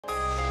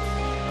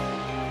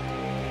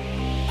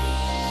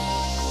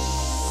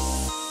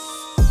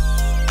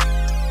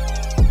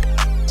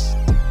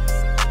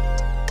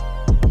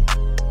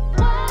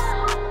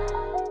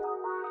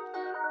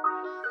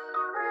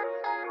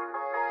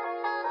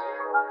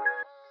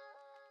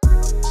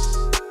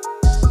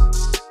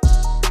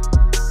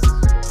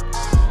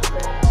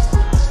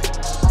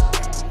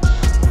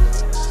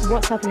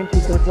What's happening,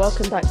 people?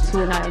 Welcome back to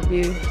United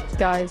View.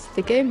 Guys,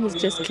 the game has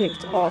just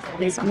kicked off.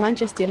 It's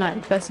Manchester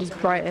United versus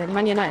Brighton.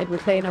 Man United were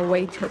playing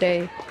away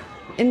today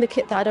in the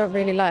kit that I don't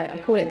really like. I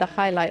call it the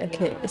highlighter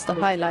kit. It's the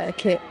highlighter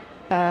kit.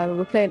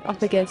 We're playing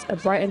up against a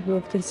Brighton who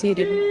have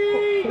conceded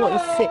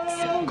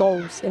 46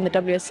 goals in the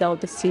WSL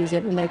this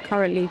season, and they're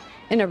currently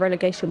in a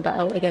relegation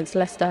battle against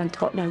Leicester and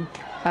Tottenham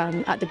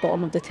at the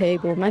bottom of the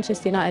table.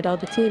 Manchester United are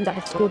the team that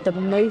have scored the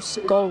most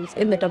goals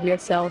in the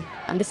WSL,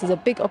 and this is a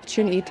big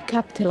opportunity to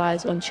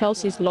capitalise on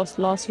Chelsea's loss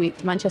last week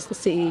to Manchester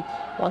City,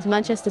 whilst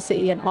Manchester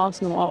City and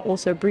Arsenal are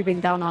also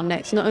breathing down our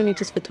necks, not only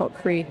just for top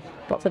three,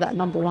 but for that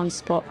 #1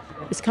 spot.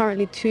 It's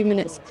currently 2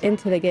 minutes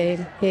into the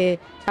game here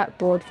at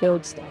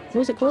Broadfield. What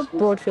was it called?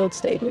 Broadfield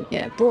Stadium.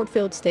 Yeah,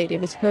 Broadfield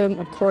Stadium is home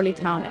of Crawley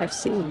Town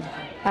FC,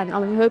 and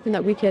I'm hoping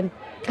that we can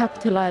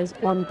capitalise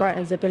on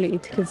Brighton's ability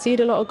to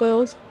concede a lot of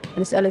goals. And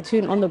it's Ella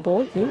Toon on the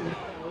ball.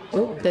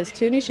 There's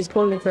Tooney. She's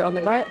calling for it on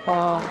the right.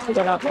 Got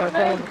out for a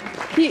goal.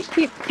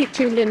 Keep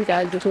tuned in,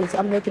 guys, because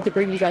I'm hoping to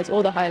bring you guys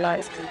all the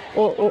highlights,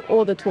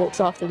 all the talks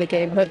after the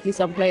game. Hopefully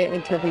some player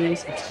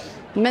interviews.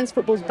 Men's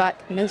football's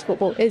back. Men's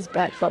football is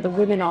back, but the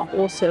women are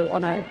also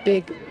on a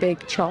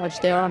big charge.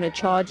 They are on a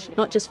charge,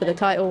 not just for the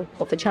title,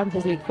 but for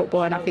Champions League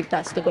football, and I think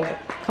that's the goal.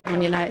 Come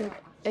on, United.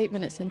 8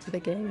 minutes into the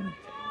game,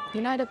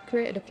 United have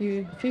created a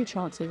few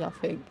chances, I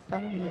think.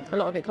 A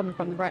lot of it coming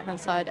from the right-hand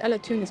side. Ella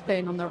Toon is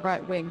playing on the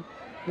right wing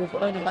with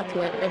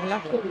Onabatua in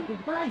left.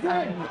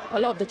 A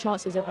lot of the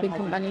chances have been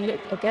coming. And look,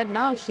 again,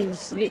 now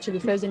she's literally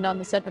closing down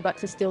the centre-back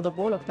to steal the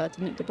ball off her,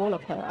 to nick the ball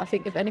off her. I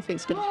think if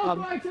anything's going to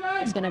come,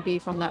 it's going to be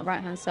from that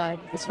right-hand side.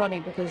 It's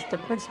funny because the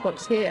press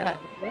box here at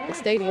the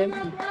stadium,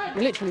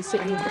 you're literally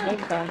sitting with the home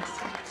fans,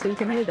 so you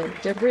can hear them.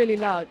 They're really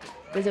loud.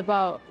 There's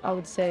about, I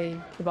would say,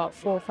 about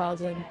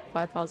 4,000,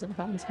 5,000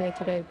 fans here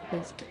today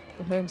because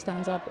the home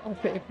stands are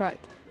pretty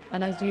packed.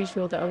 And as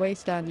usual, the away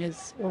stand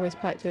is always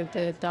packed with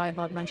the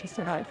die-hard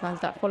Manchester United fans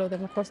that follow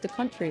them across the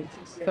country.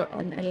 For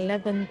an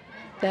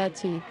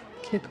 11:30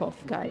 kickoff,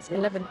 guys.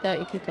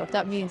 11:30 kickoff.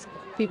 That means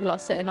people are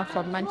setting off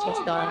from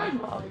Manchester 5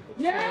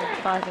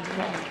 and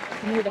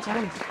 10. All the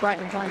fans,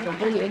 Brighton fans are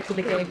really into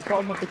the game,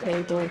 bottom of the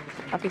table.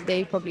 I think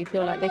they probably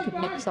feel like they could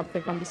nick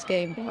something from this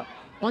game, but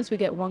once we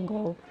get one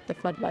goal, the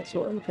floodlights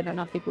will open,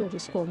 and I think we'll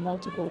just score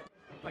multiple.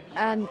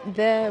 And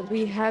there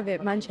we have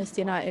it.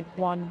 Manchester United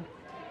 1,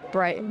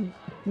 Brighton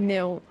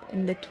 0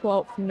 in the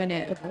 12th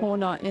minute. A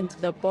corner into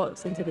the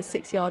box, into the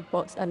 6-yard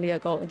box, and Leah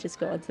Gold just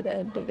got onto the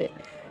end of it.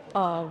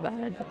 Oh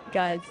man,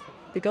 guys,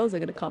 the goals are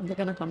going to come. They're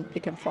going to come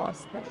thick and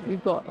fast.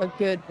 We've got a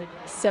good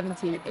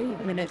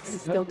 78 minutes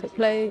still to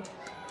play.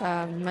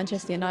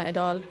 Manchester United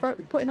are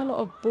putting a lot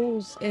of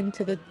balls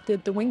into the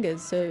wingers.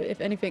 So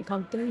if anything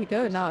comes, there you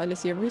go. Now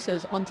Alicia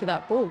Russo's onto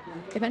that ball.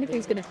 If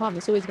anything's going to come,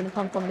 it's always going to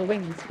come from the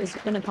wings. It's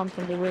going to come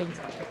from the wings.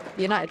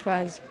 The United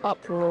fans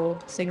uproar,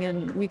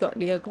 singing, "We got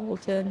Leah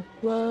Golden.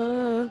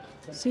 Whoa,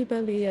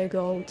 Super Leah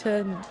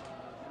Golden."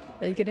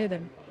 You can hear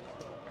them.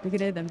 You can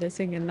hear them. They're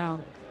singing now.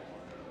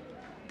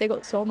 They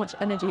got so much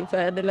energy for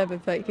an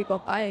 11:30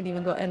 kickoff. I ain't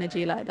even got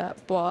energy like that,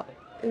 but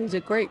it was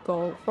a great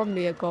goal from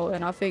Leah Gold,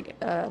 and I think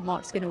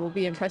Mark Skinner will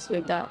be impressed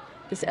with that.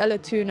 This Ella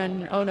Toon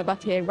and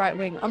Onabatua right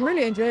wing, I'm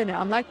really enjoying it.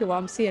 I'm liking what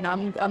I'm seeing.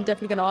 I'm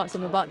definitely going to ask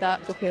them about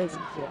that because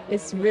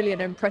it's really an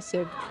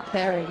impressive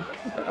pairing.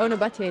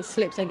 Onabatua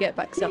slips and get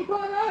backs up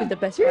with the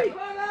best right.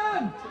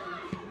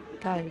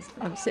 Guys,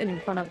 I'm sitting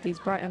in front of these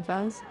Brighton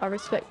fans. I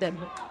respect them.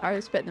 I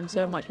respect them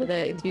so much for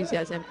their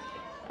enthusiasm.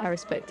 I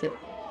respect it.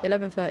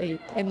 11:30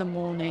 in the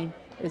morning.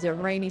 It's a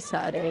rainy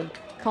Saturday.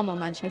 Come on,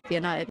 Manchester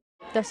United.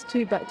 That's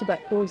 2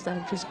 back-to-back goals that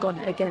have just gone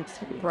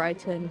against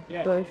Brighton.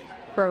 Both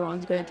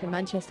throw-ons going to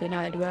Manchester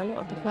United, where a lot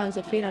of the fans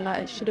are feeling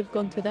like it should have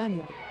gone to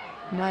them.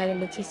 Nyla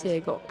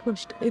Letitia got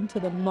pushed into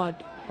the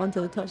mud onto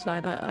the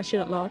touchline. I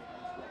shouldn't laugh,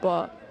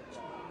 but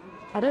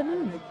I don't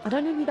know. I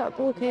don't know who that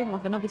ball came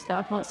off, and obviously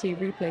I can't see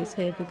replays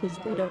here because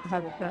they don't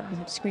have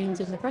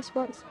screens in the press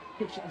box.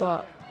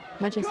 But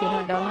Manchester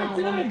United are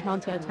on the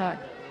counter-attack.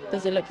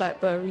 Does it look like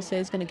Borussia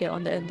is going to get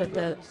on the end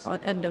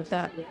of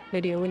that?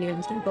 Lydia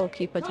Williams, the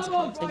goalkeeper, just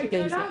comes and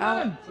clears it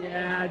out.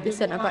 The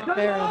centre-back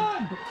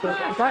pairing.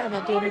 Brighton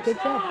are doing a good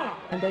job.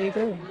 And there you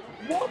go.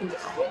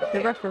 The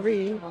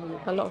referee,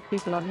 a lot of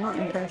people are not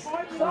impressed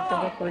with the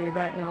referee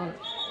right now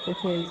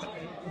because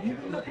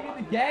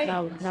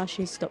now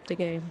she's stopped the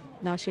game.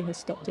 Now she has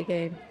stopped the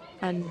game.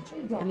 And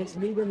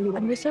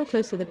we're so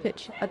close to the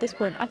pitch. At this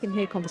point, I can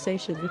hear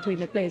conversations between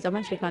the players. I'm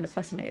actually kind of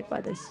fascinated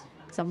by this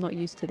because I'm not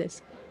used to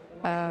this.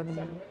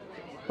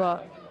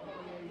 But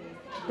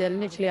they're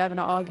literally having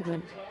an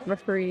argument.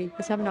 Referee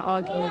is having an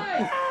argument.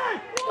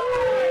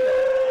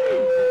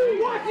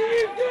 What are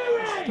you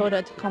doing? Told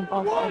her to come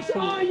off and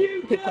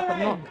she picked up a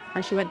knock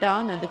and she went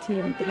down and the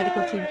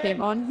medical team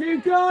came on. You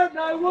don't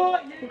know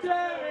what you're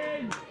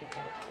doing!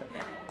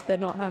 They're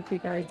not happy,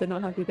 guys. They're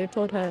not happy. They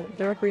told her,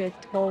 the referee had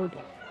told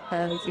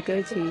her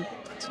Zagoti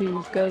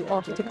to go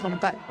off to come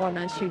back on,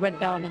 and she went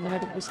down and the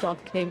medical staff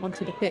came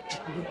onto the pitch.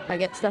 I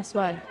guess that's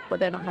why, but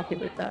they're not happy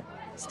with that.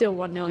 Still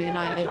 1-0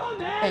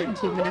 United,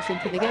 2 minutes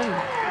into the game.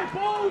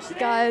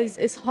 Guys,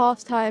 it's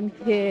half time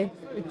here,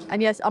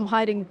 and yes, I'm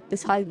hiding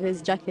this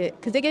high-vis jacket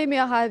because they gave me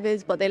a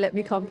high-vis, but they let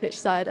me come pitch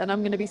side, and I'm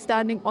going to be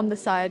standing on the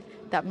side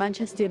that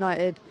Manchester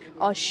United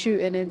are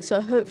shooting in.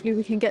 So hopefully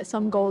we can get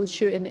some goals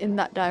shooting in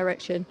that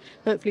direction,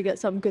 hopefully get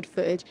some good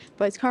footage.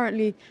 But it's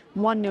currently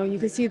 1-0. You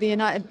can see the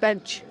United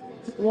bench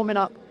warming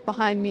up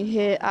behind me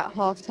here at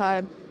half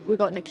time. We've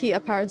got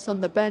Nikita Paris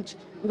on the bench.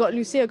 We've got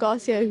Lucia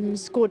Garcia, who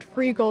scored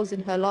 3 goals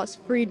in her last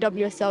 3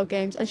 WSL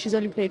games, and she's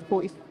only played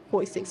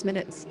 46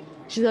 minutes.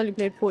 She's only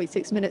played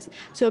 46 minutes.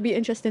 So it'll be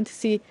interesting to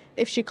see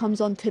if she comes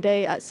on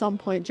today at some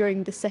point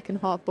during the second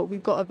half. But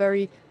we've got a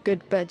very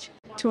good bench.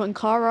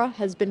 Tuankara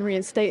has been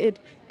reinstated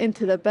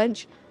into the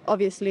bench.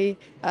 Obviously,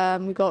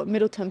 we've got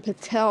Middleton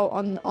Patel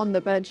on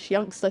the bench,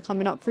 youngster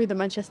coming up through the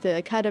Manchester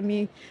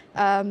Academy.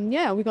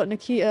 Yeah, we got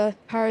Nikita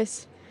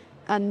Paris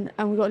and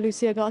we got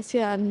Lucia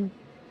Garcia, and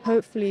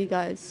hopefully,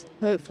 guys,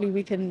 hopefully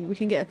we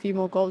can get a few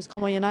more goals.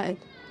 Come on, United.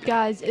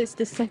 Guys, it's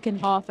the second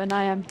half and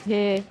I am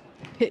here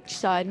pitch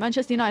side.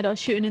 Manchester United are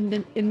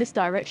shooting in this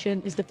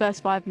direction. Is the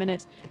first 5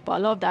 minutes, but a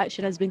lot of the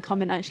action has been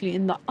coming actually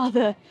in the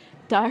other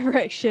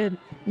direction.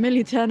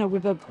 Millie Turner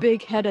with a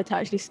big header to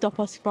actually stop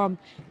us from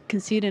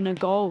conceding a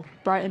goal.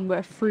 Brighton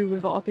were through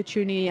with an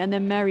opportunity, and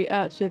then Mary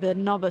Earps with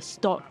another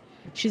stop.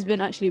 She's been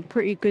actually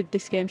pretty good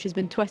this game. She's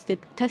been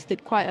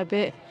tested quite a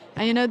bit,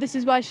 and you know, this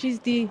is why she's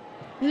the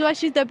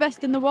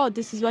best in the world.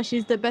 This is why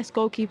she's the best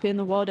goalkeeper in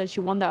the world, and she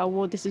won that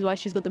award. This is why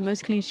she's got the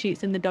most clean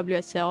sheets in the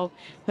WSL.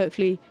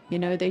 Hopefully, you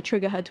know, they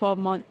trigger her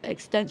 12-month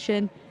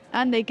extension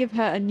and they give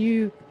her a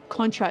new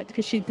contract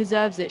because she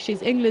deserves it.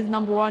 She's England's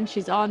 #1.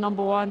 She's our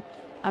 #1.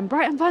 And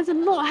Brighton fans are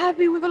not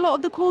happy with a lot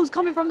of the calls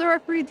coming from the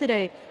referee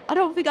today. I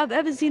don't think I've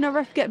ever seen a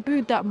ref get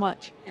booed that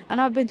much.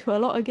 And I've been to a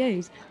lot of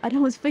games. I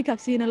don't think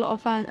I've seen a lot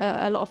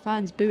of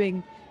fans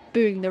booing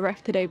the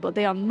ref today, but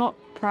they are not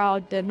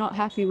proud. They're not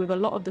happy with a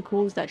lot of the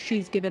calls that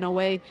she's given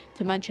away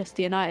to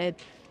Manchester United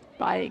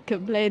by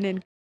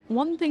complaining.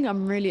 One thing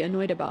I'm really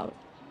annoyed about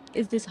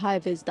is this high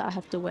vis that I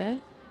have to wear.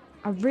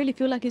 I really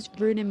feel like it's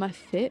ruining my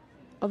fit.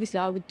 Obviously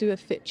I would do a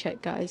fit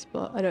check, guys,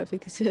 but I don't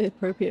think it's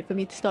appropriate for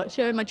me to start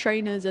showing my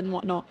trainers and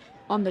whatnot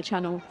on the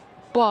channel.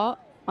 But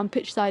I'm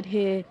pitch side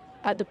here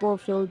at the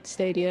Broadfield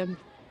Stadium,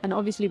 and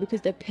obviously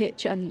because the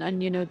pitch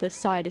and you know, the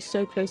side is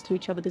so close to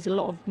each other, there's a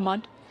lot of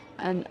mud,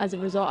 and as a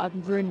result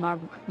I've ruined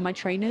my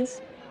trainers.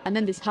 And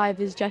then this high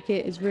vis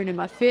jacket is ruining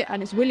my fit,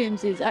 and it's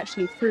Williams is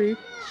actually through.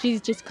 She's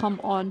just come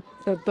on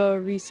for Boa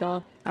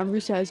Risa, and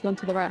Rusa has gone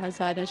to the right hand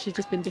side and she's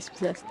just been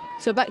dispossessed.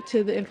 So back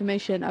to the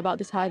information about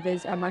this high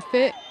vis and my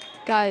fit.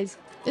 Guys,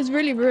 it's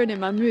really ruining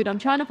my mood. I'm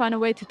trying to find a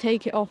way to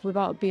take it off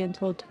without being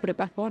told to put it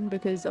back on,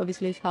 because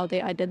obviously it's how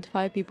they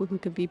identify people who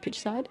could be pitch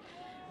side.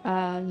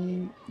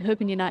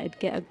 Hoping United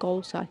get a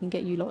goal so I can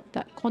get you lot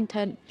that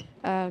content.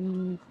 But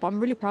I'm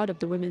really proud of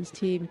the women's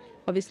team.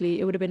 Obviously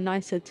it would have been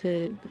nicer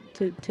to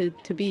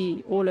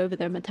be all over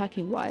them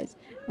attacking wise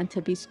and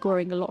to be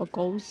scoring a lot of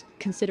goals,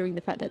 considering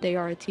the fact that they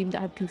are a team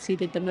that have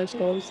conceded the most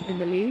goals in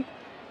the league.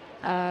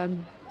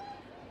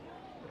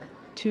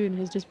 Toon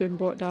has just been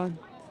brought down.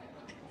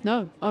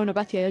 No,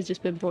 Onabatia has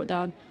just been brought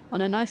down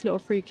on a nice little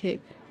free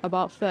kick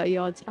about 30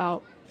 yards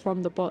out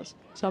from the box.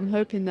 So I'm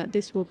hoping that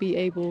this will be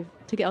able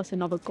to get us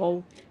another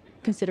goal,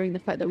 considering the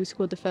fact that we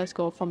scored the first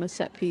goal from a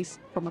set piece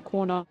from a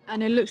corner.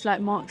 And it looks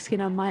like Mark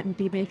Skinner might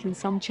be making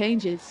some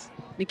changes.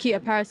 Nikita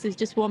Paris is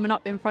just warming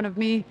up in front of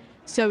me.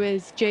 So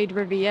is Jade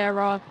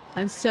Riviera,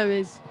 and so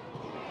is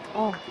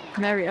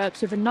Mary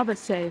Earps with another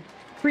save.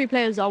 3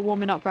 players are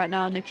warming up right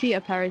now: Nikita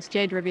Paris,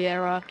 Jade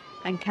Riviera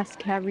and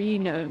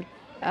Cascarino.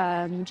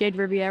 Jade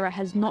Riviera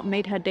has not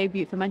made her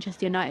debut for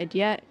Manchester United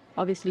yet.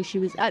 Obviously she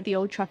was at the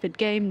Old Trafford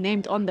game,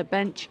 named on the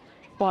bench,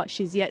 but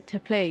she's yet to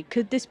play.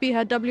 Could this be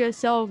her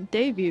WSL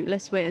debut?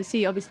 Let's wait and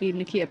see. Obviously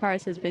Nikita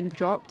Paris has been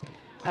dropped,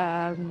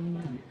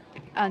 and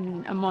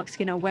Mark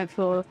Skinner went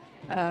for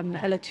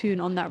Ella Toon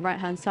on that right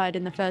hand side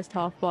in the first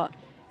half. But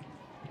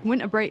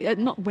winter break,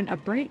 not winter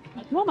break,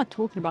 what am I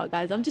talking about,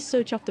 guys? I'm just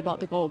so chuffed about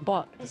the goal.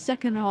 But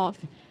second half,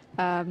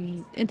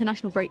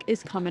 international break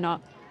is coming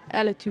up.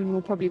 Ella Toon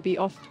will probably be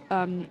off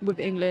with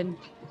England,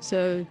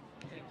 so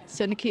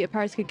Nikita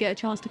Paris could get a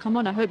chance to come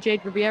on. I hope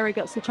Jade Riviera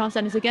gets the chance,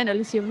 and it's again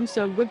Alicia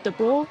Russo with the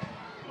ball.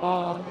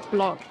 Oh,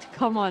 blocked.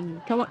 Come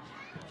on.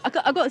 I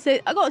got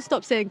to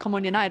stop saying "Come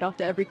on United"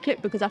 after every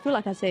clip, because I feel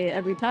like I say it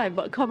every time.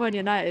 But come on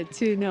United,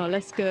 2-0,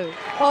 let's go.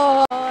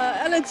 Oh,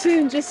 Ella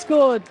Toon just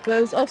scored, but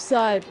it was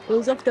offside. It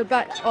was off the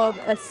back of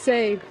a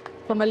save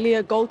from a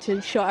Leah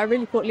Galton shot. I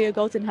really thought Leah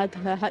Galton had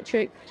her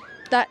hat-trick.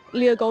 That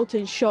Leah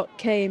Galton shot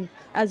came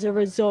as a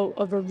result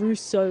of a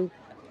Russo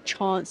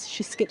chance.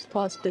 She skips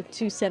past the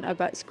 2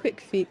 centre-backs, quick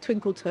feet,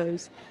 twinkle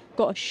toes,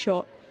 got a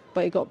shot,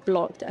 but it got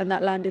blocked, and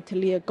that landed to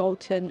Leah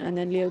Galton, and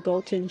then Leah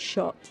Galton's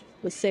shot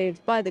was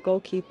saved by the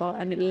goalkeeper,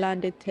 and it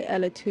landed to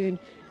Ella Toon,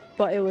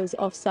 but it was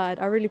offside.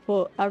 I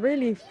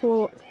really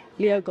thought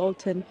Leah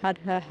Galton had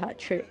her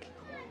hat-trick,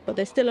 but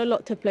there's still a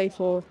lot to play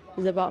for.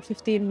 There's about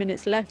 15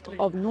 minutes left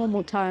of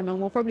normal time, and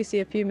we'll probably see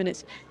a few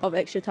minutes of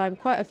extra time.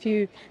 Quite a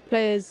few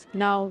players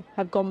now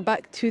have gone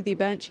back to the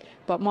bench,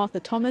 but Martha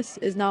Thomas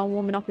is now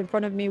warming up in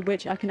front of me,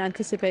 which I can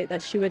anticipate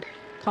that she would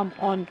come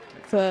on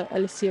for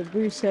Alicia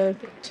Russo.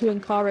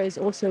 Tuankara is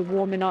also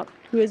warming up,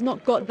 who has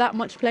not got that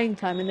much playing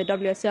time in the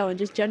WSL, and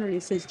just generally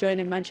since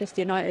joining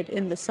Manchester United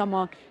in the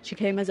summer. She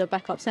came as a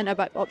backup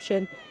centre-back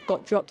option,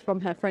 got dropped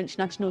from her French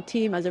national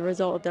team as a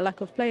result of the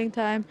lack of playing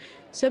time.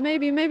 So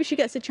maybe she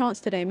gets a chance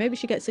today. Maybe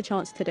she gets a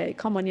chance today.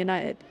 Come on,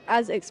 United.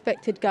 As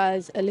expected,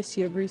 guys,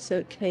 Alicia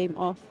Russo came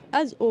off.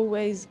 As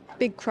always,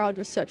 big crowd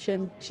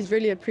reception. She's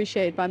really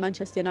appreciated by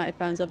Manchester United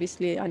fans.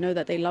 Obviously, I know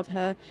that they love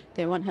her.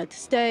 They want her to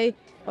stay.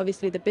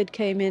 Obviously, the bid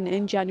came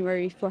in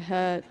January for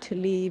her to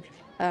leave.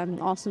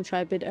 Arsenal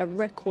tried bid a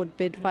record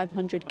bid,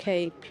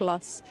 500k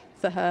plus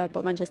for her,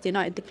 but Manchester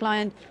United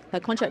declined. Her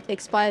contract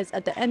expires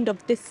at the end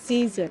of this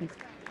season.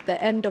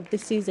 The end of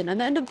this season. And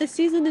the end of this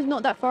season is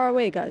not that far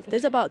away, guys.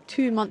 There's about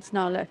 2 months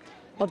now left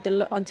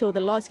until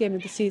the last game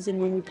of the season,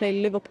 when we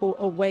play Liverpool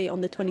away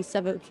on the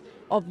 27th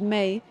of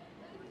May.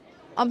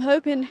 I'm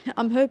hoping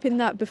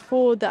that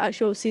before the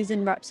actual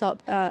season wraps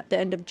up at the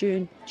end of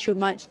June, she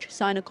might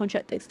sign a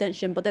contract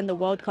extension, but then the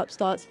World Cup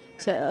starts,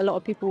 so a lot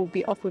of people will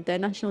be off with their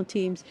national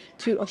teams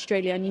to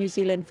Australia and New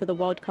Zealand for the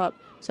World Cup.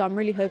 So I'm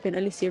really hoping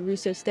Alicia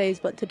Russo stays.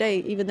 But today,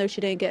 even though she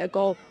didn't get a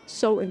goal,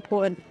 so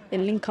important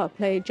in link-up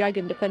play,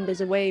 dragging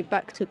defenders away,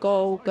 back to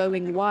goal,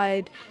 going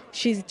wide.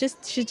 She's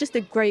just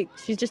a great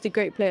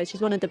player.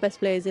 She's one of the best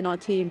players in our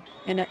team,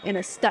 in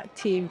a stacked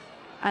team.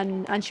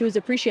 And she was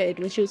appreciated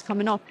when she was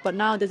coming off. But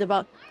now there's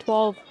about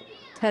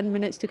 10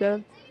 minutes to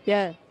go.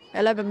 Yeah,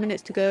 11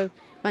 minutes to go.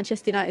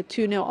 Manchester United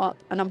 2-0 up,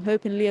 and I'm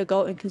hoping Leah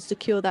Golden can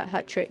secure that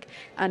hat-trick,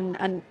 and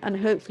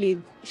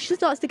hopefully she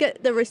starts to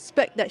get the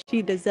respect that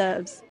she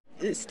deserves.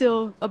 It's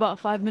still about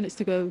 5 minutes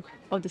to go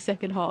of the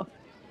second half.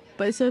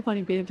 But it's so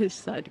funny being pitch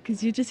side,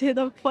 because you just hear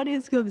the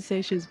funniest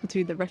conversations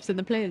between the refs and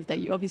the players that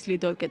you obviously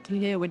don't get to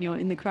hear when you're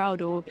in the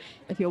crowd or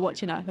if you're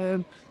watching at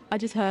home. I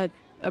just heard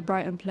a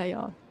Brighton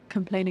player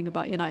complaining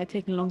about United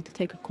taking long to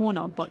take a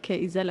corner, but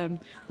Katie Zellum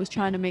was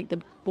trying to make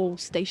the ball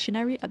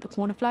stationary at the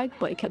corner flag,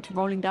 but it kept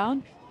rolling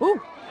down.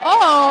 Ooh.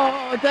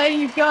 Oh, there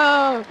you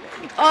go.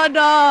 Oh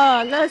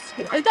no, is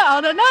that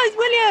Anna? No, it's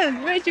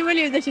Williams. Rachel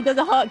Williams, and she does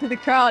a heart to the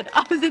crowd.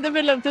 I was in the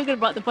middle of talking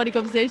about the funny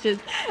conversations,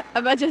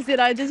 and Manchester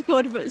United just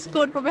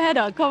scored from a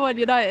header. Come on,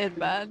 United,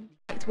 man.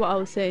 That's what I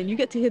was saying. You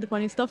get to hear the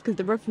funny stuff because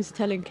the ref was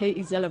telling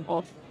Katie Zellum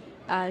off,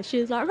 and she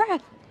was like,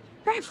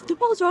 ref, the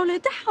ball's rolling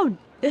down.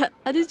 Yeah,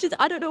 and it's just,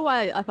 I don't know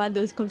why I find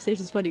those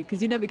conversations funny,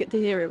 because you never get to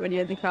hear it when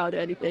you're in the crowd or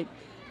anything.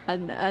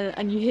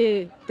 And you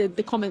hear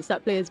the comments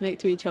that players make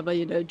to each other,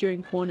 you know,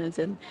 during corners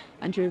and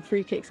during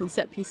free kicks and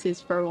set pieces,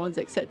 throw-ons,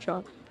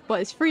 etc.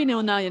 But it's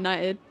 3-0 now,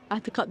 United. I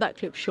had to cut that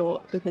clip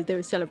short because they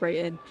were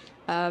celebrating.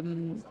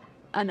 And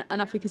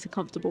I think it's a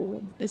comfortable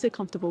win. It's a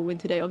comfortable win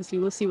today. Obviously,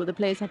 we'll see what the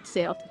players have to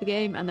say after the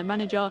game, and the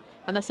manager.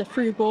 And that's a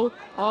free ball.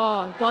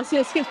 Oh,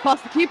 Garcia skips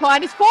past the keeper,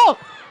 and it's 4.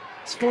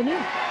 It's 4-0.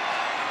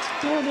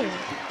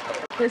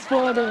 It's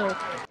 4-0.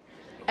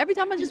 Every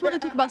time I just want to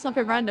talk about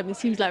something random, it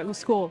seems like we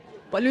score.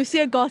 But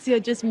Lucia Garcia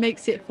just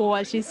makes it 4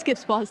 as she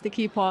skips past the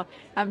keeper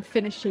and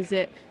finishes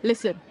it.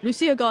 Listen,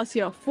 Lucia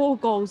Garcia, 4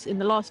 goals in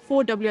the last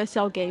 4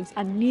 WSL games,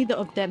 and neither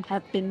of them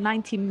have been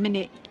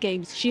 90-minute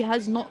games. She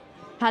has not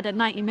had a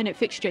 90-minute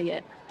fixture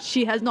yet.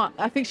 She has not.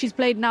 I think she's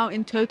played now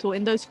in total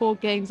in those 4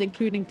 games,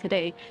 including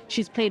today.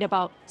 She's played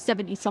about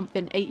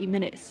 70-something, 80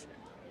 minutes.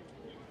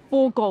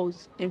 4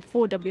 goals in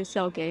 4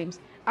 WSL games.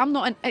 I'm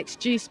not an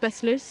XG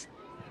specialist,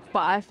 but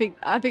I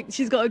think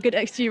she's got a good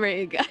XG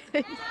rating,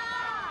 guys.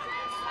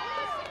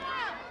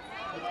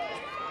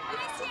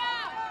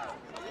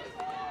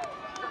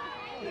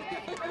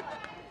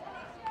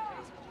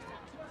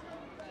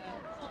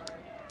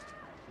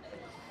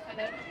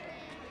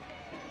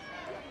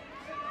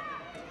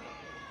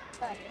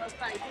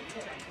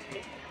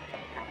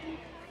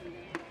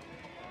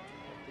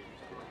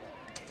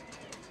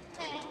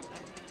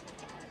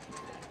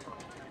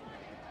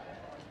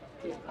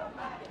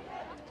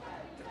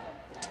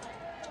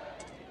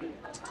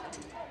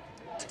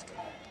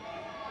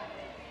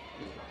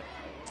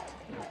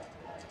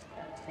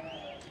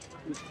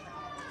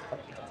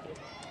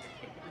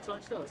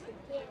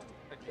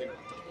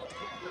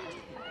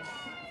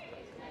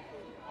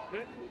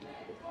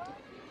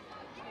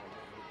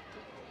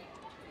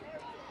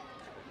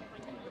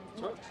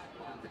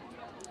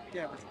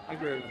 Yeah, I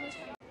agree.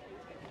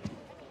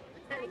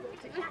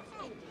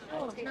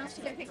 Oh, nice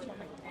to get a picture.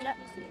 Let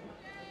me see.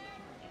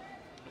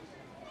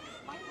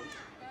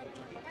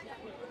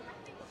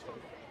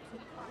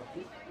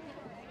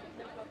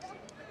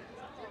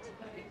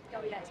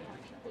 Oh, yeah.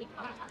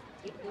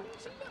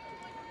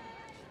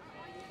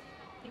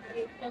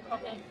 No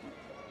problem.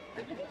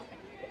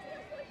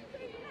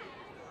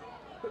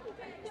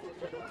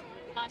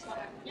 Nice one.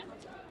 Yeah.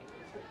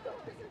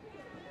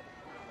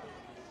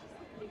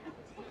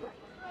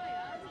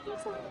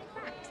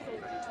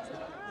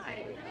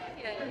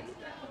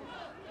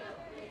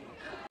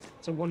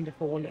 It's a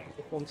wonderful, wonderful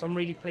performance. I'm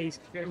really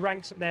pleased. It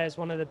ranks up there as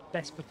one of the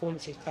best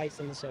performances based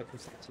on the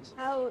circumstances.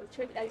 How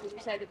tricky, as you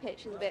say, the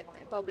pitch is a bit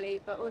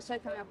wobbly, but also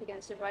coming up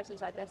against the Brighton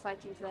side, they're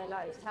fighting for their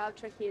lives. How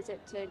tricky is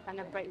it to kind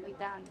of break them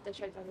down? They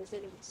showed their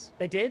resilience.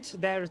 They did.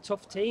 They're a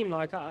tough team.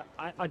 Like I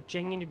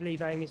genuinely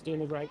believe Amy's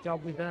doing a great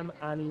job with them,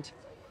 and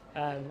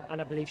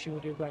I believe she will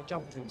do a great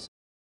job with them.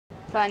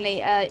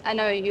 Finally, I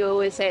know you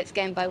always say it's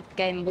game by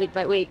game, week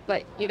by week,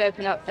 but you've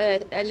opened up a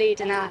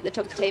lead and now at the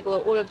top of the table.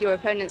 All of your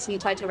opponents in the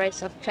title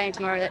race are playing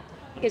tomorrow. That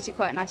gives you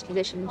quite a nice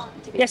position.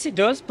 Yes, it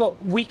does,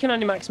 but we can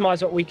only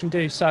maximise what we can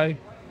do. So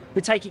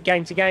we take it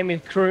game to game.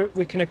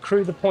 We can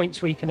accrue the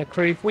points we can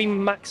accrue. If we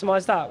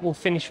maximise that, we'll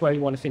finish where we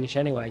want to finish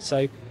anyway.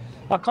 So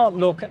I can't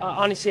look.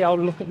 Honestly, I'll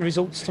look at the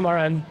results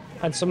tomorrow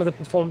and some of the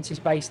performances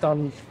based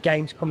on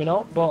games coming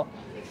up. But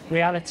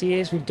reality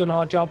is we've done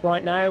our job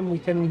right now, and we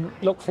can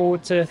look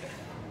forward to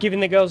giving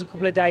the girls a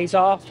couple of days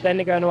off, then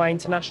they're going away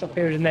international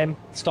period, and then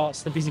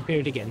starts the busy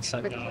period again.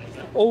 So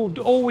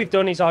all we've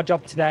done is our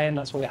job today, and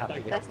that's what we're happy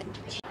with.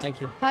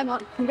 Thank you. Hi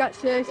Mark,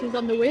 congratulations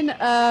on the win.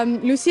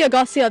 Lucia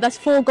Garcia, that's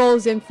 4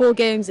 goals in 4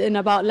 games in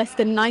about less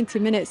than 90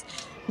 minutes.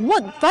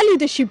 What value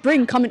does she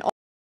bring coming off?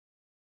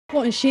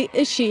 What is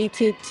she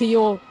to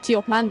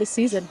your plan this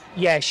season?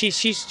 Yeah,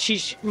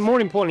 she's more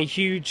importantly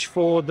huge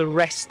for the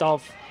rest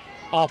of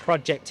our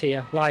project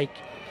here. Like,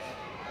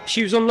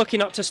 she was unlucky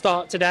not to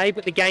start today,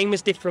 but the game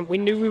was different. We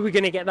knew we were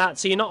going to get that.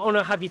 So you're not going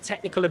to have your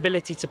technical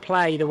ability to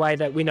play the way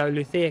that we know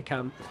Lucia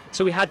can.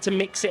 So we had to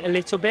mix it a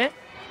little bit.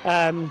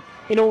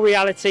 In all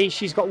reality,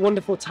 she's got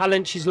wonderful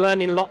talent. She's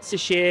learning lots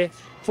this year.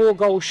 4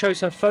 goals shows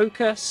her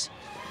focus.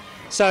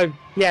 So,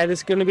 yeah,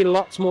 there's going to be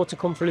lots more to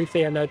come for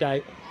Lucia, no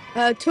doubt.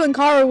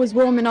 Tuankara was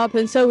warming up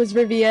and so was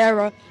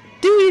Riviera.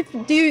 Do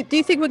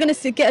you think we're going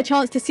to get a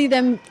chance to see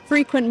them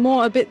frequent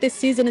more a bit this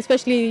season,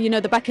 especially, you know,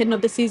 the back end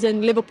of the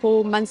season,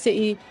 Liverpool, Man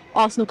City,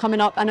 Arsenal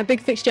coming up, and a big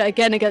fixture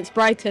again against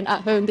Brighton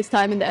at home, this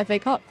time in the FA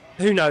Cup?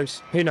 Who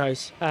knows?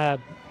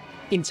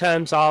 In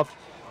terms of,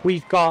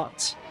 we've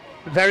got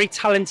very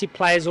talented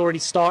players already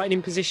starting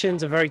in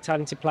positions and very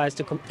talented players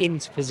to come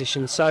into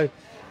positions. So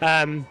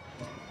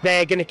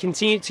they're going to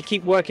continue to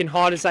keep working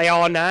hard as they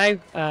are now.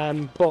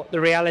 But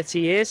the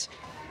reality is,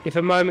 if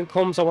a moment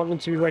comes, I want them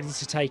to be ready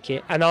to take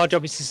it. And our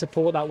job is to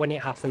support that when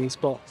it happens.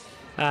 But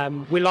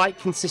we like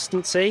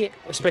consistency,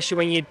 especially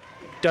when you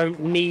don't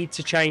need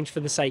to change for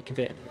the sake of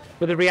it.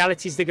 But the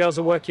reality is the girls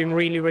are working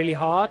really, really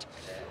hard.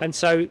 And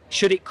so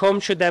should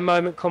their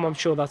moment come, I'm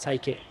sure they'll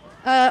take it.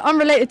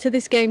 Unrelated to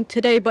this game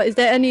today, but is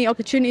there any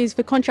opportunities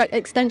for contract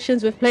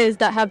extensions with players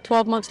that have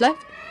 12 months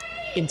left?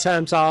 In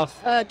terms of?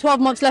 12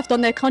 months left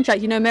on their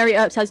contract. You know, Mary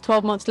Earps has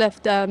 12 months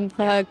left for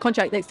her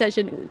contract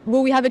extension.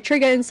 Will we have a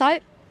trigger in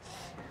sight?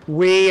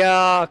 We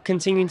are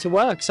continuing to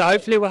work, so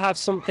hopefully we'll have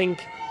something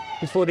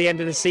before the end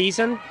of the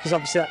season, because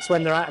obviously that's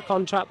when they're out of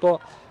contract.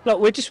 But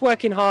look, we're just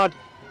working hard.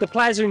 The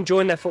players are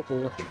enjoying their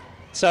football,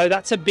 so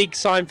that's a big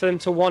sign for them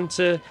to want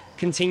to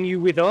continue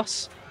with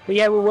us. But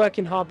yeah, we're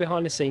working hard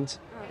behind the scenes.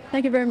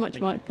 Thank you very much,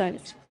 Mike.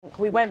 Thanks.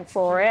 We went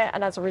for it,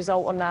 and as a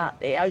result on that,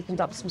 it opened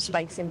up some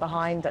space in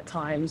behind at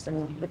times,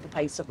 and with the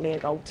pace of Leah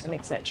Galton,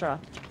 etc.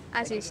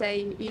 As you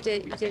say, you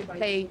did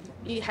play.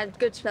 You had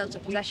good spells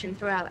of possession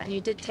throughout, and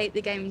you did take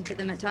the game to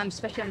them at times,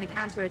 especially on the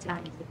counter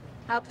attack.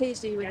 How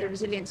pleased are you with the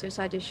resilience your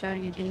side is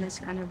showing in this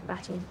kind of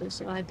battle for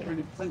survival?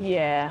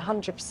 Yeah,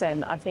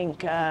 100%. I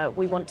think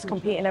we want to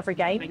compete in every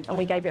game, and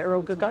we gave it a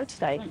real good go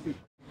today.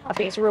 I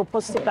think it's a real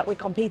positive that we're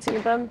competing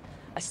with them.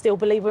 I still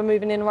believe we're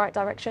moving in the right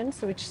direction,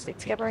 so we just stick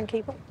together and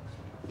keep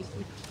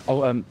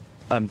on.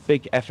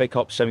 Big FA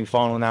Cup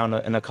semi-final now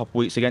in a couple of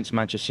weeks against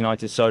Manchester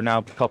United. So now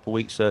a couple of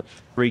weeks to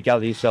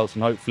regather yourselves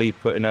and hopefully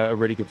put in a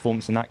really good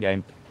performance in that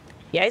game.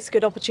 Yeah, it's a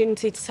good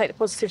opportunity to take the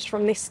positives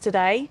from this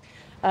today,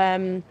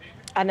 and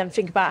then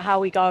think about how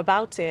we go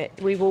about it.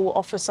 We will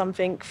offer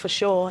something for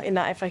sure in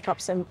that FA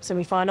Cup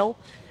semi-final.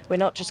 We're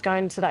not just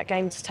going to that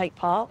game to take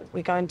part.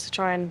 We're going to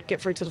try and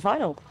get through to the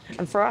final.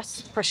 And for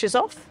us, pressure's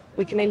off.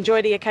 We can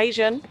enjoy the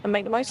occasion and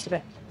make the most of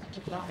it.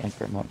 Thanks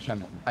very much.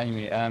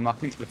 Amy, I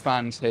think the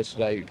fans here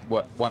today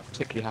weren't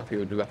particularly happy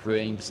with the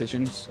refereeing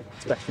decisions,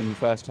 especially in the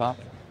first half.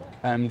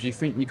 Do you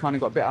think you kind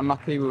of got a bit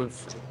unlucky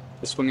with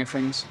the swing of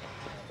things?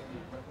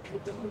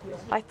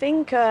 I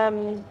think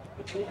the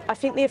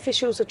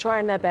officials are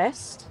trying their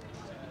best.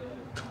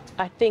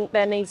 I think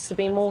there needs to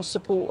be more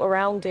support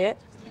around it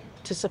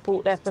to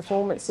support their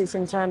performances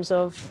in terms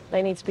of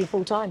they need to be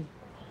full-time.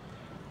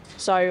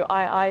 So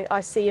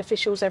I see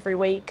officials every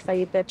week,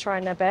 they're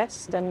trying their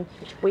best, and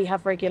we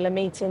have regular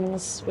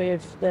meetings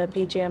with the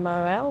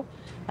PGMOL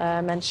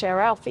and share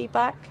our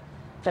feedback.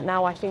 But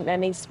now I think there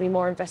needs to be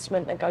more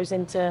investment that goes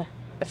into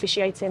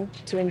officiating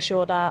to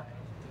ensure that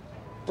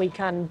we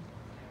can,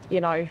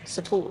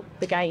 support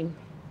the game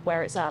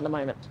where it's at the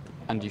moment.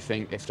 And do you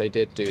think if they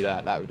did do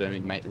that, that would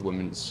only make the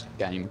women's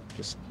game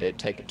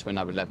take it to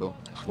another level?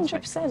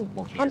 100%,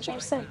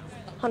 100%,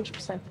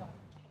 100%.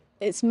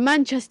 It's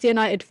Manchester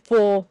United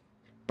 4,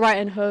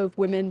 Brighton Hove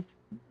Women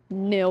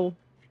 0.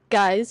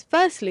 Guys,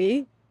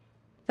 firstly,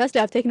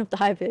 Firstly, I've taken off the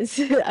high vis.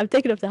 I've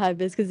taken off the high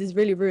vis because it's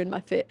really ruined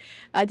my fit.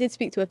 I did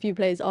speak to a few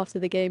players after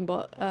the game,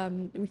 but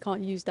we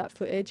can't use that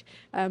footage.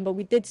 But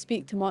we did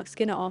speak to Mark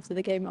Skinner after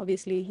the game.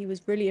 Obviously, he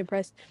was really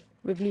impressed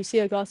with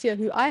Lucia Garcia,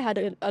 who I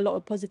had a lot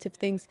of positive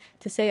things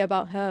to say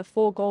about her.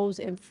 4 goals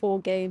in 4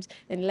 games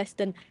in less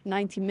than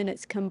 90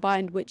 minutes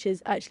combined, which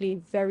is actually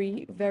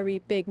very, very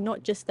big.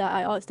 Not just that,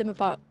 I asked him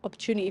about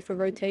opportunity for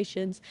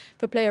rotations,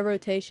 for player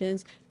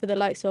rotations, for the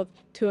likes of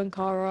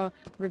Tuankara,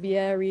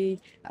 Rivieri,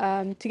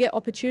 to get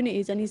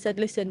opportunities. And he said,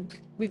 listen,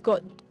 we've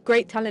got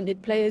great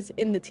talented players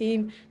in the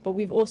team, but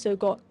we've also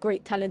got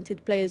great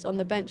talented players on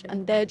the bench,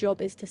 and their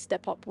job is to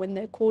step up when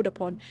they're called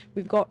upon.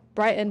 We've got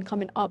Brighton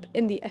coming up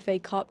in the FA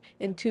Cup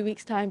in 2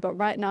 weeks' time, but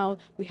right now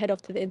we head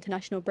off to the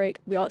international break.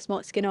 We asked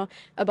Mark Skinner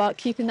about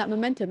keeping that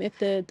momentum, if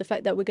the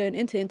fact that we're going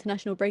into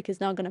international break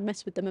is now going to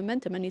mess with the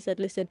momentum, and he said,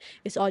 listen,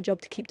 it's our job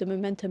to keep the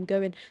momentum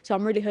going. So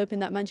I'm really hoping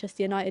that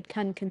Manchester United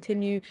can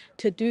continue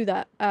to do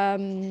that.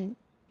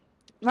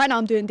 Right now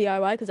I'm doing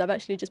DIY because I've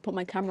actually just put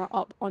my camera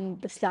up on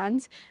the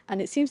stands and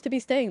it seems to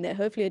be staying there.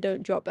 Hopefully it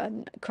don't drop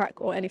and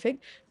crack or anything.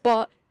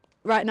 But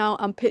right now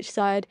I'm pitch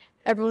side.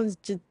 Everyone's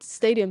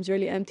stadium's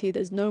really empty.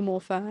 There's no more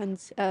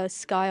fans.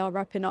 Sky are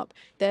wrapping up.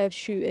 They're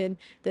shooting.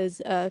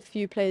 There's a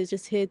few players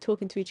just here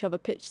talking to each other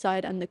pitch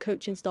side, and the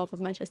coaching staff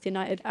of Manchester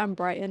United and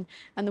Brighton,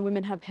 and the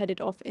women have headed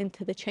off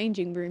into the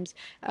changing rooms.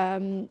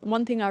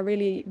 One thing I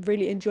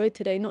really enjoyed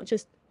today, not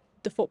just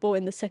the football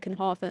in the second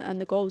half and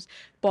the goals,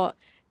 but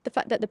the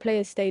fact that the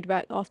players stayed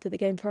back after the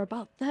game for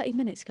about 30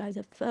 minutes, guys.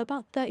 For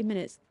about 30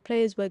 minutes,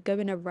 players were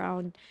going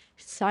around,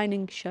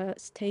 signing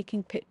shirts,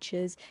 taking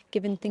pictures,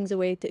 giving things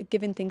away,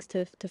 giving things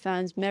to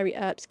fans. Mary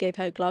Earps gave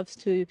her gloves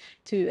to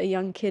a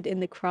young kid in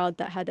the crowd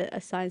that had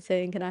a sign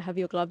saying, "Can I have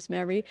your gloves,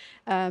 Mary?"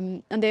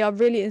 And they are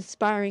really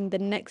inspiring the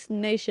next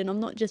nation of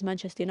not just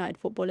Manchester United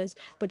footballers,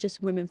 but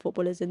just women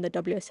footballers in the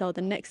WSL.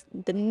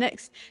 The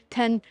next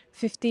 10,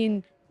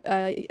 15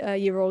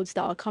 year olds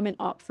that are coming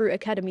up through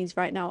academies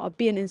right now are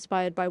being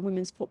inspired by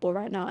women's football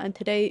right now, and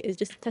today is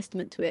just a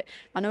testament to it.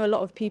 I know a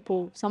lot of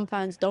people, some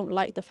fans don't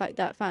like the fact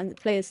that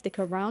players stick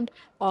around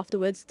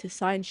afterwards to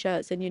sign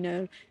shirts, and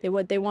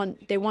they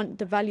want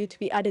the value to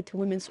be added to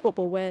women's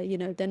football, where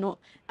they're not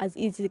as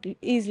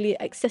easily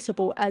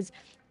accessible as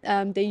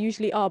they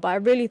usually are. But I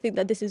really think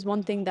that this is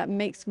one thing that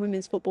makes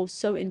women's football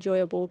so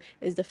enjoyable,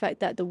 is the fact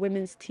that the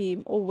women's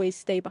team always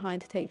stay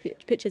behind to take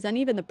pictures, and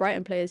even the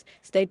Brighton players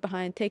stayed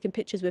behind taking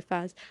pictures with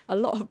fans. A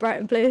lot of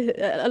Brighton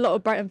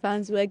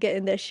fans were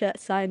getting their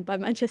shirts signed by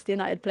Manchester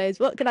United players.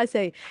 What can I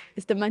say?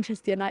 It's the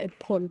Manchester United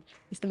pull.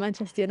 It's the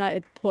Manchester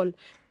United pull.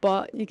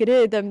 But you could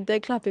hear them, they're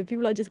clapping.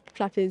 People are just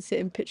clapping,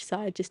 sitting pitch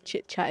side, just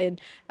chit-chatting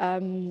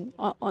on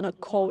a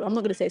cold, I'm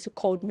not going to say it's a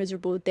cold,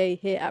 miserable day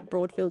here at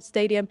Broadfield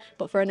Stadium,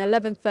 but for an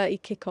 11:30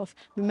 kickoff,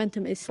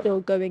 momentum is still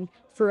going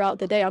throughout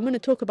the day. I'm going to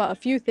talk about a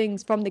few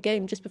things from the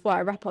game just before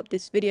I wrap up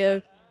this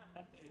video.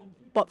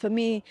 But for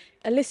me,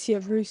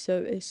 Alicia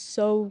Russo is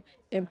so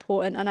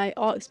important, and I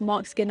asked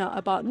Mark Skinner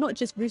about not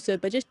just Russo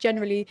but just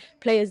generally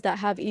players that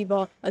have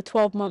either a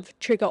 12-month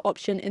trigger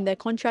option in their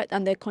contract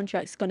and their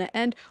contract's going to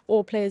end,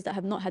 or players that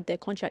have not had their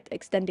contract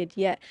extended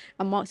yet.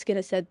 And Mark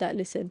Skinner said that,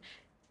 listen,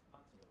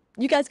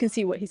 you guys can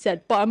see what he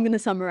said, but I'm going to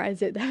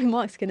summarize it.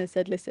 Mark Skinner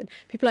said, listen,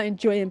 people are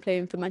enjoying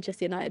playing for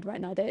Manchester United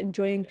right now. They're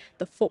enjoying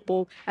the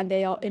football and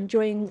they are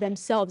enjoying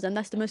themselves. And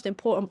that's the most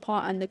important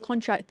part. And the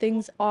contract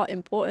things are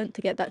important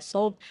to get that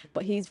solved.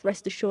 But he's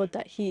rest assured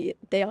that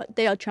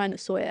they are trying to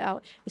sort it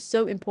out. It's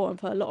so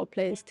important for a lot of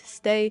players to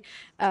stay.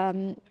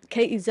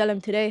 Katie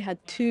Zellum today had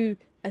 2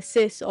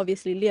 assists.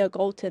 Obviously Leah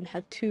Galton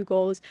had 2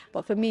 goals,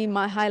 but for me,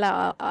 my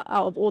highlight out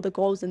of all the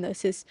goals and the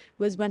assists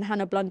was when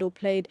Hannah Blundell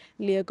played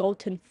Leah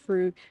Galton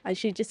through, and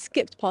she just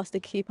skipped past the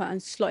keeper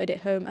and slotted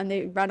it home, and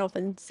they ran off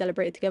and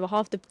celebrated together.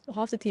 Half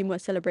the team were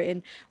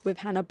celebrating with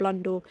Hannah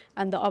Blundell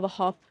and the other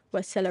half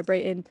were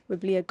celebrating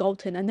with Leah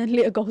Galton, and then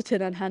Leah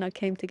Galton and Hannah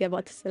came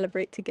together to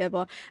celebrate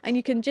together, and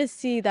you can just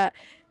see that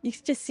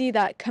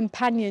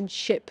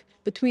companionship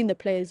between the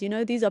players.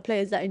 These are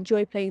players that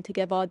enjoy playing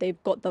together.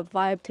 They've got the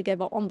vibe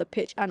together on the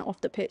pitch and off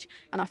the pitch,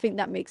 and I think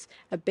that makes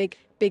a big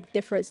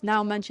difference.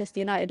 Now Manchester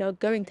United are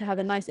going to have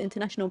a nice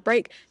international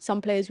break.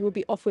 Some players will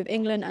be off with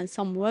England and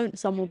some won't.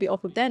 Some will be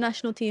off with their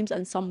national teams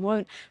and some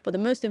won't, but the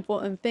most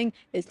important thing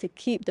is to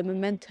keep the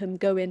momentum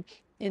going.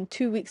 In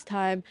 2 weeks'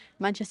 time,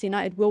 Manchester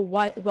United will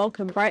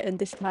welcome Brighton,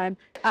 this time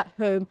at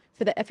home,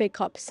 for the FA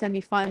Cup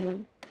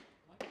semi-final.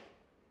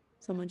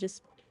 Someone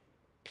just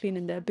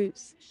cleaning their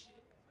boots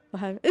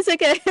behind me. It's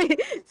okay.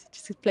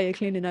 Just a player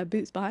cleaning their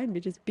boots behind me,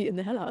 just beating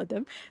the hell out of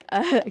them.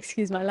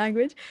 Excuse my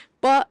language.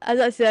 But as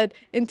I said,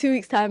 in 2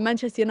 weeks' time,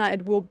 Manchester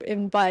United will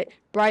invite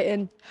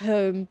Brighton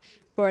home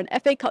for an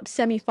FA Cup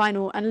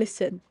semi-final. And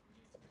listen,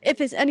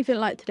 if it's anything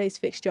like today's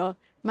fixture,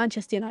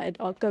 Manchester United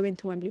are going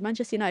to Wembley.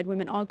 Manchester United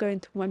women are going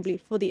to Wembley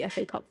for the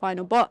FA Cup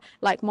final. But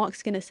like Mark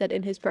Skinner said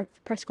in his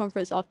press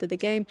conference after the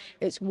game,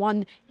 it's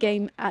one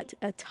game at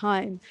a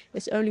time.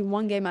 It's only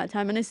one game at a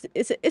time. And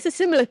it's a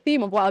similar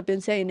theme of what I've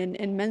been saying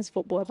in men's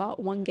football about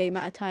one game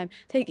at a time.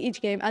 Take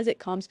each game as it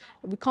comes.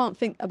 We can't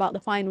think about the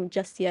final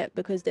just yet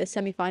because the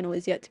semi-final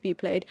is yet to be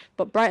played.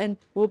 But Brighton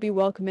will be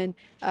welcomed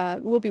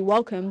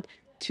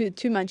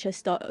to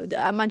Manchester,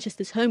 at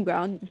Manchester's home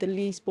ground, the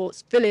Lee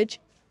Sports Village.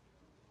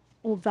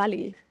 Or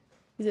Valley.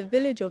 Is it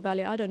Village or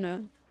Valley? I don't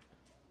know.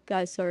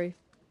 Guys, sorry.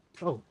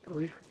 Oh,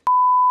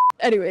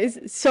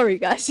 Anyways, sorry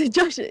guys.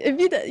 Josh, if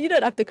you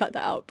don't have to cut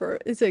that out, bro.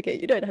 It's okay.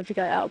 You don't have to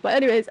cut it out. But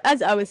anyways,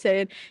 as I was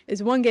saying,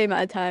 it's one game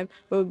at a time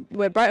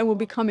where Brighton will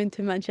be coming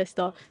to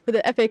Manchester for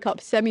the FA Cup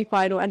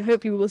semi-final, and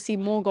hopefully we will see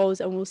more goals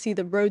and we'll see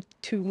the road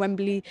to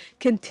Wembley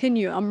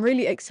continue. I'm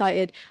really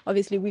excited.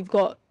 Obviously, we've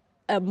got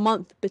a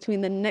month between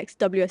the next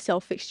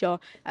WSL fixture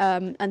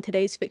and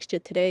today's fixture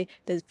today.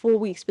 There's 4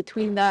 weeks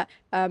between that.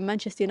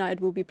 Manchester United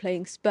will be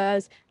playing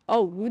Spurs.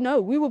 Oh no,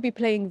 we will be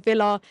playing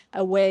Villa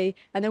away,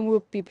 and then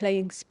we'll be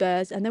playing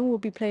Spurs, and then we'll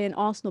be playing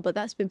Arsenal, but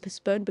that's been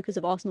postponed because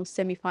of Arsenal's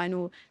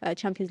semi-final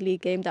Champions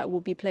League game that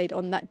will be played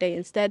on that day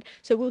instead.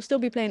 So we'll still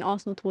be playing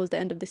Arsenal towards the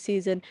end of the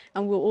season,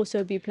 and we'll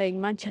also be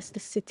playing Manchester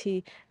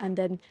City and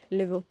then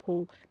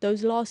Liverpool.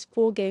 Those last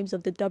 4 games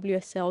of the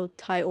WSL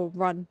title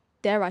run,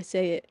 dare I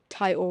say it,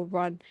 title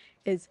run,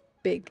 is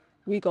big.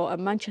 We got a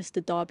Manchester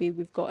derby,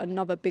 we've got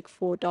another Big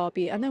Four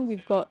derby, and then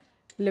we've got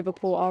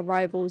Liverpool, our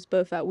rivals,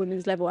 both at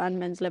women's level and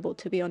men's level,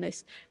 to be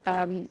honest.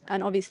 And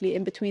obviously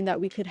in between that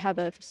we could have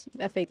a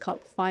FA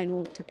Cup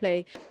final to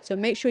play. So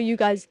make sure you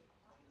guys...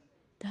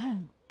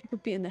 Damn, people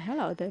beating the hell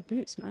out of their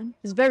boots, man.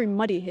 It's very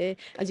muddy here.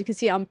 As you can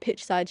see, I'm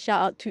pitch side.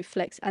 Shout out to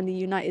Flex and the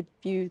United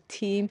View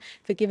team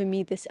for giving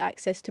me this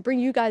access to bring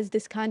you guys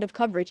this kind of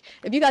coverage.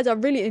 If you guys are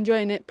really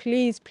enjoying it,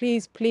 please,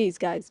 please, please,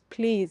 guys,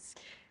 please.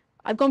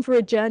 I've gone through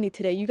a journey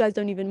today. You guys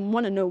don't even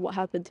want to know what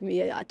happened to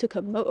me. I took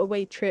a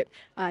motorway trip.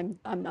 I'm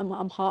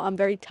hot. I'm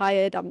very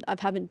tired. I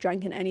haven't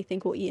drank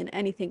anything or eaten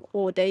anything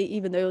all day,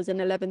 even though it was an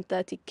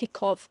 11:30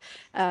 kickoff.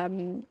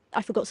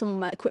 I forgot some of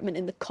my equipment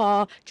in the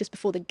car just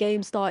before the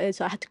game started,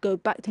 so I had to go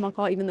back to my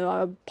car, even though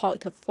I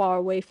parked far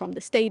away from the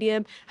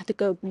stadium. I had to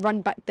go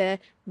run back there,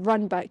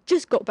 run back.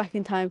 Just got back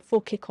in time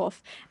for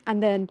kickoff,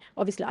 and then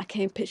obviously I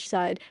came pitch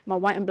side. My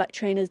white and black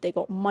trainers, they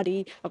got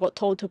muddy. I got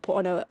told to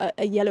put on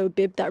a yellow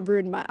bib that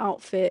ruined my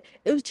outfit.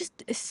 It was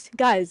just,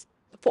 guys,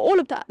 for all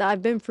of that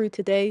I've been through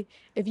today,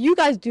 if you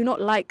guys do not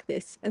like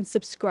this and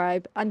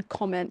subscribe and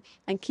comment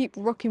and keep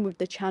rocking with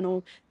the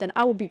channel, then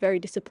I will be very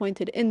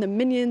disappointed in the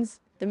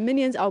minions.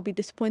 I'll be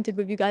disappointed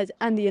with you guys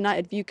and the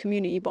United View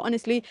community. But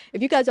honestly,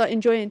 if you guys are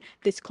enjoying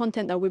this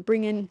content that we're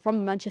bringing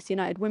from Manchester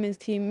United women's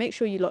team, make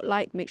sure you lot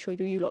like, make sure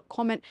you lot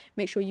comment,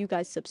 make sure you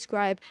guys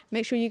subscribe,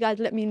 make sure you guys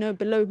let me know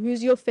below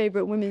who's your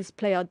favorite women's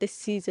player this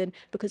season,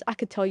 because I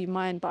could tell you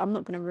mine, but I'm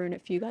not going to ruin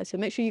it for you guys. So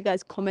make sure you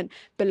guys comment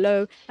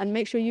below, and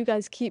make sure you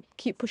guys keep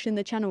pushing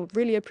the channel.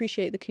 Really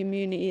appreciate the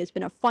community. It's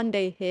been a fun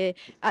day here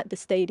at the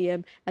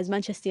stadium as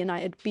Manchester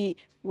United beat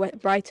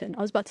Brighton.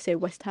 I was about to say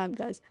West Ham,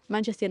 guys.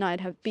 Manchester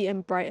United have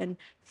beaten Brighton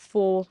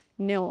 4-0.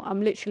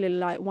 I'm literally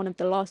like one of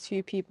the last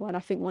few people, and I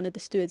think one of the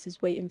stewards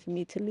is waiting for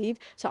me to leave.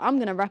 So I'm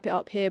going to wrap it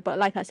up here. But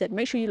like I said,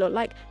 make sure you lot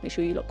like, make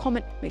sure you lot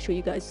comment, make sure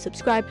you guys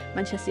subscribe.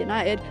 Manchester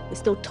United is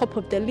still top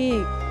of the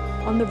league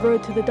on the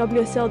road to the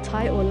WSL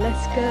title.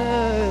 Let's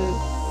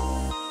go.